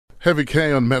Heavy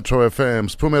K on Metro FM,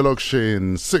 Spumelo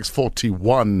Shin,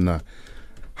 6:41.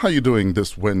 How you doing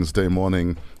this Wednesday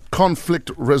morning?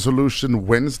 Conflict Resolution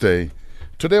Wednesday.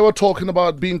 Today we're talking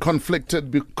about being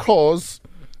conflicted because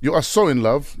you are so in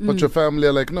love, but your family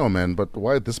are like, no man, but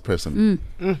why this person?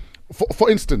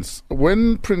 For instance,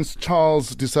 when Prince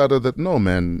Charles decided that, no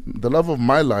man, the love of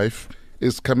my life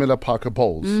is Camilla Parker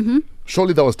Bowles,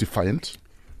 surely that was defiant.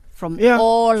 From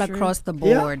all across the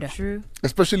board. True.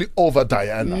 Especially over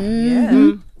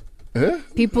Diana.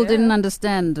 People didn't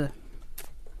understand.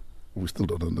 We still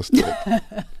don't understand.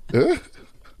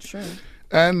 Sure.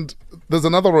 And there's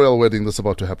another royal wedding that's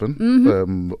about to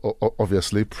happen.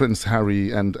 Obviously, Prince Harry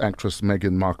and actress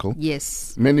Meghan Markle.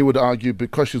 Yes. Many would argue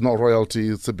because she's not royalty,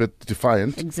 it's a bit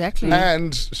defiant. Exactly.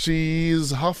 And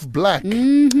she's half black.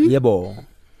 Yeah, boy.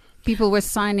 People were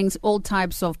signing all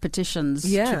types of petitions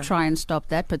Yeah. to try and stop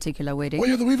that particular wedding. Oh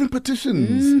yeah, there were even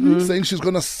petitions saying she's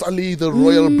going to sully the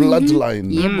royal bloodline.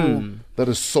 Yeah, boo. That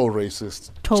is so racist.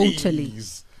 Totally.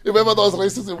 Jeez. If ever there was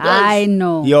racism, I guys,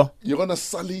 know. Yo. you're going to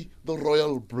sully the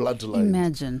royal bloodline.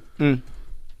 Imagine.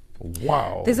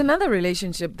 Wow. There's another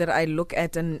relationship that I look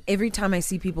at, and every time I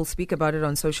see people speak about it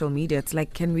on social media, it's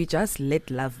like, can we just let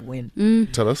love win?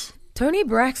 Tell us. Tony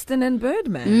Braxton and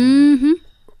Birdman. Mm-hmm.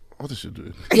 What is she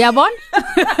doing? We are born.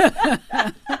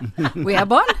 We are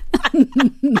born.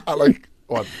 I like,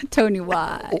 what? Tony,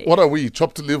 why? What are we?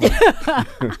 Chopped liver?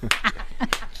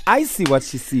 I see what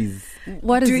she sees.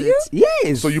 What is Do it? you?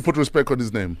 Yes. So you put respect on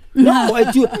his name? No,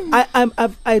 I do.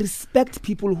 I respect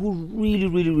people who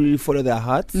really follow their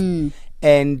hearts and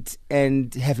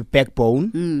have a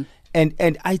backbone.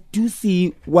 And I do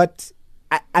see what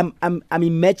I'm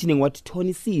imagining what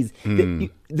Tony sees.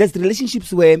 There's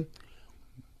relationships where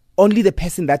only the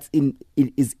person that's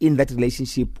is in that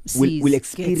relationship will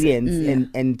experience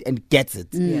and gets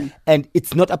it. And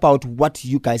it's not about what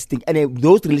you guys think. And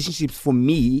those relationships for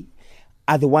me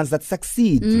are the ones that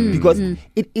succeed because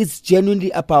it is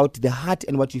genuinely about the heart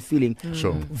and what you're feeling.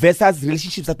 Sure. Versus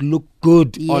relationships that look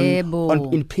good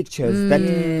on in pictures that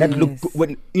look good.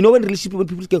 When relationship, when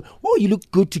people go, oh, you look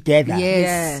good together.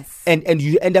 Yes. And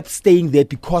you end up staying there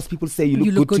because people say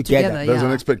you look good together. There's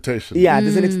an expectation. Yeah,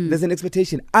 there's an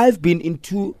expectation. I've been in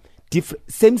two different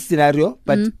same scenario,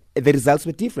 but the results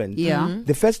were different. Yeah.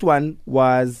 The first one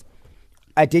was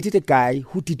I dated a guy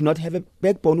who did not have a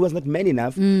backbone, who was not man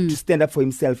enough to stand up for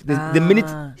himself. The minute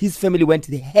his family went,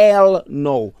 hell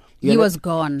no. He was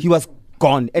gone. He was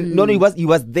gone. And no, he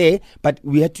was there, but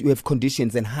we had to have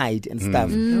conditions and hide and stuff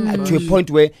to a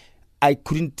point where I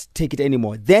couldn't take it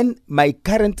anymore. Then my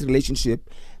current relationship,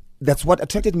 that's what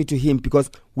attracted me to him,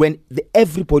 because when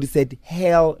everybody said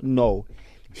hell no,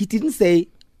 he didn't say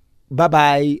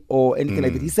bye-bye or anything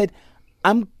like that. He said,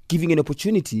 I'm giving an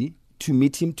opportunity to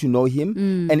meet him, to know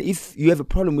him. And if you have a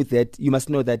problem with that, you must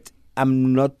know that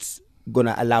I'm not going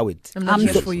to allow it. I'm not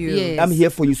here for you. Yes. I'm here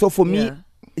for you. So for me,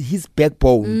 his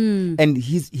backbone and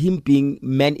him being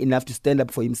man enough to stand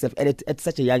up for himself at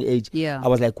such a young age, I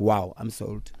was like, wow, I'm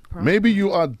sold. Maybe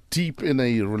you are deep in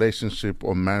a relationship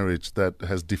or marriage that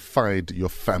has defied your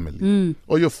family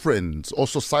or your friends or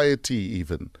society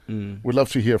even. We'd love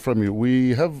to hear from you. We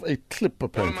have a clip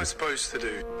apparently. What am I supposed to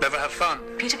do? Never have fun?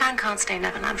 Peter Pan can't stay in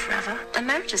Neverland forever. A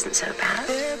marriage isn't so bad.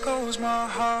 There goes my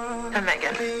heart. And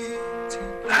Megan.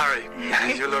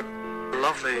 Harry, you look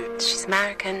lovely. She's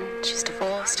American. She's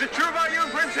divorced. Is it true about you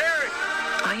and Prince Harry?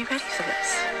 Are you ready for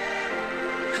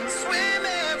this? Swim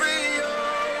every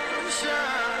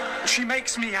ocean. She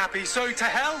makes me happy, so to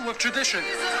hell with tradition.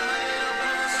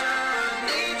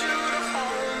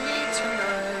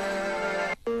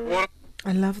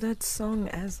 I love that song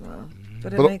as well.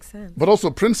 But it But- makes sense. But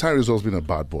also, Prince Harry's always been a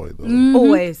bad boy, though.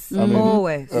 Always.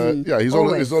 Always.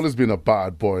 He's always been a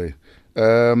bad boy.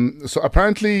 So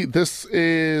apparently, this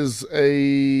is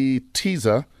a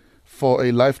teaser for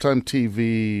a Lifetime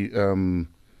TV,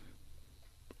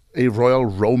 a royal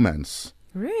romance.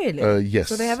 Really? Yes.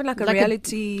 So they have like a Like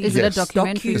reality. Is it a Yes.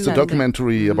 documentary? It's a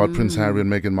documentary about Prince Harry and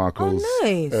Meghan Markle's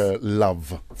nice.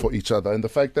 love for each other, and the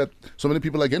fact that so many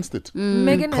people are against it.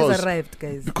 Megan has Because- arrived,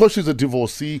 guys. Because she's a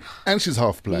divorcee and she's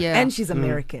half black. Yeah. And she's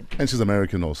American. And she's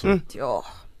American also. Oh.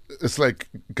 It's like,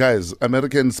 guys,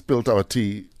 Americans spilled our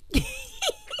tea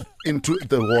into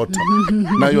the water.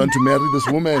 Now you want to marry this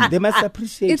woman. They must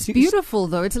appreciate It's beautiful,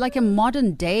 though. It's like a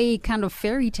modern day kind of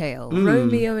fairy tale.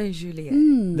 Romeo and Juliet.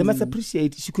 They must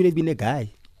appreciate she could have been a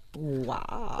guy.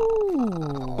 Wow.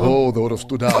 Oh, they would have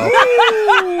stood up.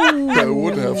 They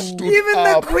would have stood Even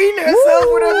up. the queen herself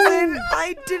would have said,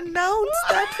 I denounce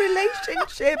that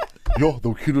relationship. Yo,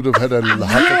 the kid would have had a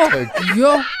heart attack.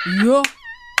 Yo.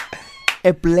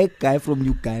 A black guy from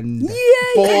Uganda.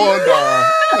 Border.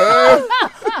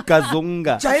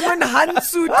 Kazunga. Diamond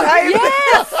Hansu time.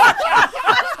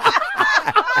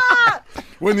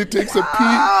 When he takes a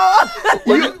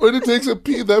pee, when he takes a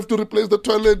pee, they have to replace the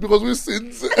toilet because we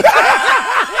sins.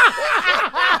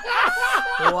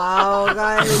 Wow,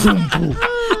 guys.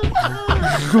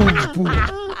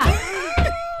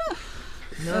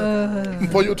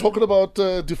 For you talking about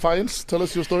defiance, tell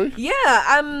us your story. Yeah,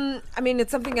 I mean, it's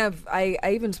something I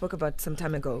even spoke about some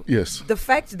time ago. Yes. The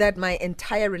fact that my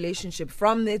entire relationship,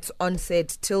 from its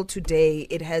onset till today,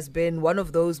 it has been one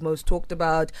of those most talked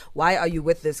about. Why are you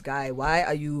with this guy? Why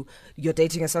are you're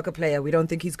dating a soccer player? We don't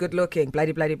think he's good looking. Blah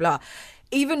blah blah blah.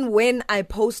 Even when I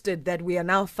posted that we are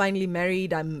now finally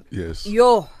married,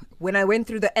 when I went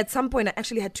through at some point I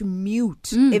actually had to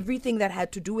mute everything that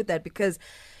had to do with that because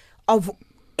of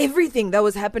everything that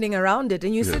was happening around it.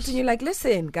 And you sit and you're like,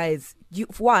 listen, guys, you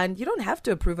don't have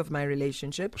to approve of my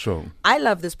relationship. Sure. I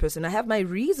love this person. I have my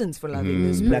reasons for loving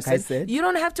this person. Like I said. You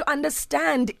don't have to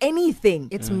understand anything.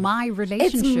 It's my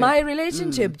relationship. It's my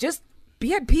relationship. Just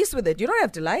be at peace with it. You don't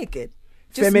have to like it.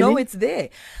 Just Family? know it's there.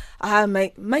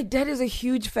 My dad is a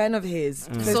huge fan of his.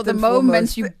 So the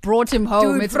moment you brought him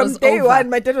home, Dude, it from was day over. one,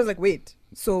 my dad was like, wait,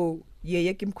 so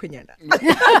yeah, Kim Kwenyana.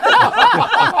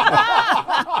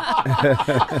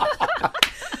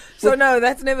 So no,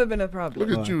 that's never been a problem.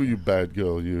 Look at you bad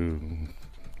girl, you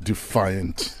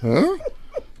defiant, huh?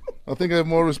 I think I have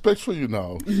more respect for you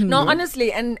now. No,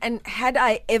 honestly, and had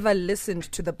I ever listened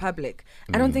to the public,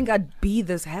 I don't think I'd be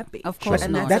this happy. Of course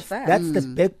and not. that's a fact. That's the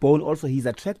backbone also he's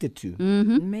attracted to.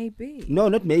 Maybe. No,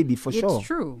 not maybe, for sure. It's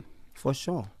true. For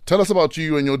sure. Tell us about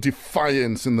you and your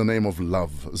defiance in the name of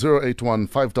love. 081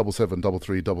 577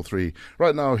 3333.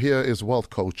 Right now, here is wealth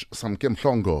coach Samkem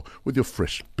Mhlongo with your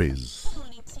fresh biz.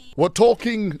 We're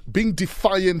talking being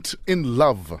defiant in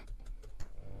love.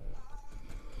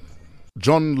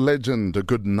 John Legend, a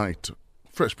good night.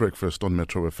 Fresh breakfast on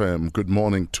Metro FM. Good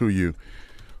morning to you.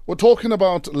 We're talking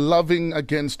about loving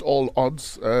against all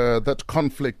odds, that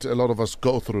conflict a lot of us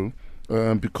go through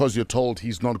because you're told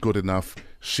he's not good enough,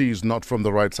 she's not from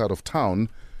the right side of town.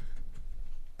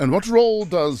 And what role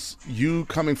does you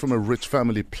coming from a rich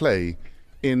family play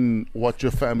in what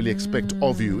your family expect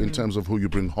of you in terms of who you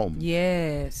bring home?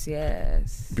 Yes.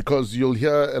 Because you'll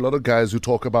hear a lot of guys who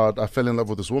talk about, I fell in love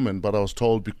with this woman, but I was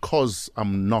told because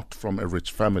I'm not from a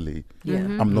rich family,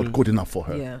 I'm not good enough for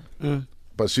her. Yeah.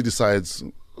 But she decides,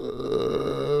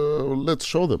 let's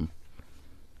show them.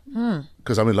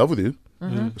 Because I'm in love with you.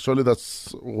 Surely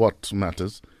that's what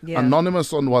matters. Yeah.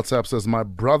 Anonymous on WhatsApp says, my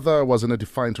brother was in a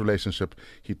defiant relationship.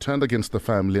 He turned against the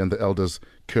family and the elders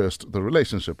cursed the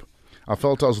relationship. I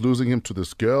felt I was losing him to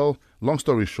this girl. Long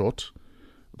story short,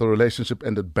 the relationship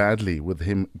ended badly with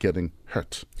him getting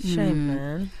hurt. Shame,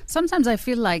 man. Sometimes I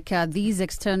feel like these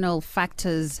external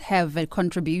factors have a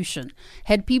contribution.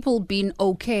 Had people been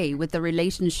okay with the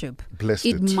relationship, Blessed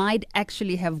it it. might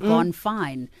actually have gone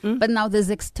fine. But now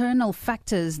there's external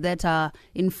factors that are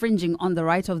infringing on the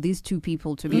right of these two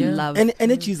people to be in love. And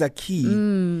energies are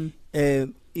key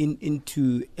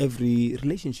into every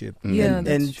relationship. Yeah,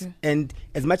 that's true. And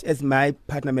as much as my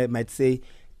partner might say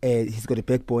he's got a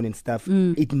backbone and stuff,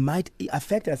 it might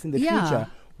affect us in the future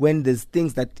when there's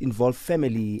things that involve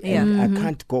family and I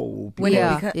can't go. When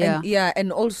because-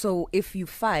 and also if you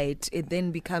fight, it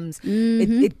then becomes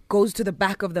it goes to the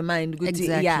back of the mind.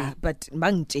 Exactly. Yeah, but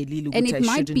And it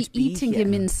might be eating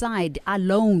him inside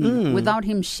alone without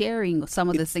him sharing some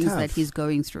of the It's things that tough. he's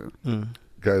going through.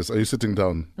 Guys, are you sitting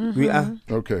down? We are.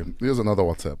 Okay, here's another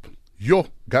WhatsApp. Yo,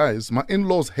 guys, my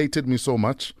in-laws hated me so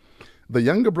much. The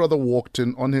younger brother walked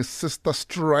in on his sister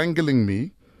strangling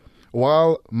me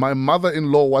while my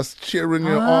mother-in-law was cheering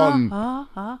her on.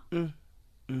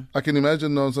 I can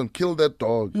imagine no one kill that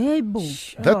dog.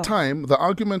 That time, the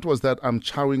argument was that I'm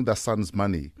chowing the son's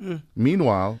money.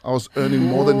 Meanwhile, I was earning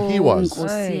more than he was.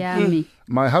 Nkosi yami.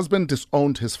 My husband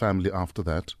disowned his family after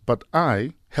that, but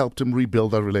I helped him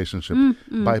rebuild our relationship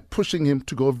by pushing him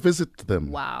to go visit them.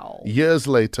 Wow. Years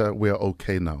later, we are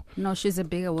okay now. No, she's a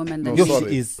bigger woman No, than Yo, you. she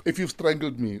sorry. is. If you've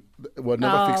strangled me, we're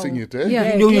never Oh. fixing it, eh?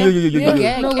 Yeah. No.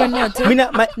 No, we're not. Mina,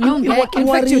 In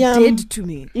fact, you're dead to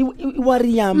me.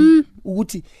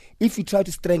 Uguti, if you try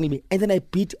to strangle me and then I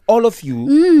beat all of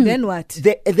you, Then what?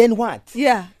 then what?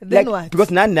 Yeah, then Like, what?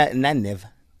 Because none never.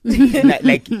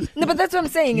 Like No, but that's what I'm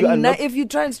saying. You are not- If you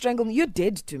try and strangle me, you're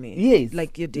dead to me. yes,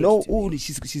 Like you're dead No, to me. oh,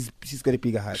 she's got a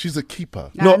bigger heart. She's a keeper.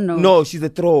 I know. No, she's a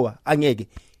thrower. Angeke.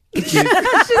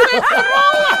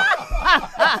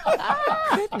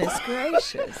 Goodness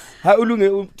gracious. How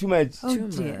ulunge too much? Too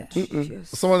much. Yes.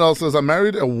 Someone else says, I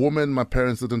married a woman my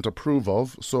parents didn't approve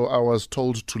of, so I was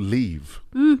told to leave.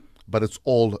 but it's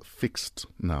all fixed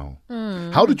now.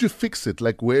 How did you fix it?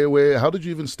 Like how did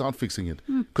you even start fixing it?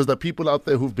 Because there are people out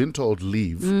there who've been told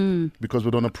leave because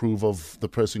we don't approve of the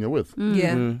person you're with.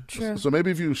 Yeah, true. So maybe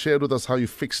if you shared with us how you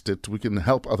fixed it, we can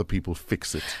help other people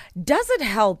fix it. Does it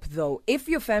help though if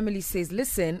your family says,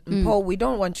 listen, Paul, we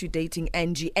don't want you dating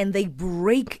Angie, and they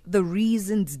break the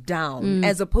reasons down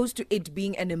as opposed to it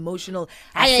being an emotional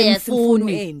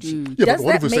Angie? Yeah, Does but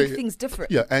what that if we make say, things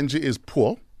different? Yeah, Angie is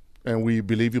poor, and we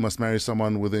believe you must marry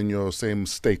someone within your same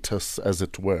status, as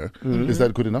it were. Is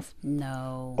that good enough?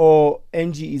 No. Or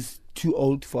Angie is too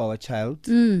old for our child,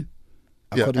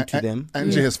 according to them.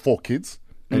 Angie has 4 kids,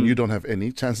 and you don't have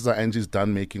any. Chances are Angie's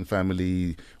done making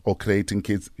family or creating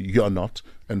kids. You're not.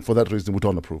 And for that reason, we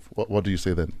don't approve. What do you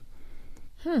say then?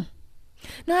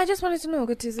 No, I just wanted to know,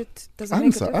 does it make a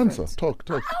difference? Answer. Talk.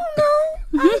 I don't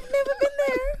know. I've never been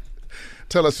there.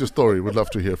 Tell us your story. We'd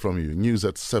love to hear from you. News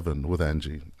at 7 with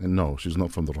Angie. And no, she's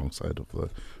not from the wrong side of the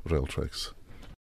rail tracks.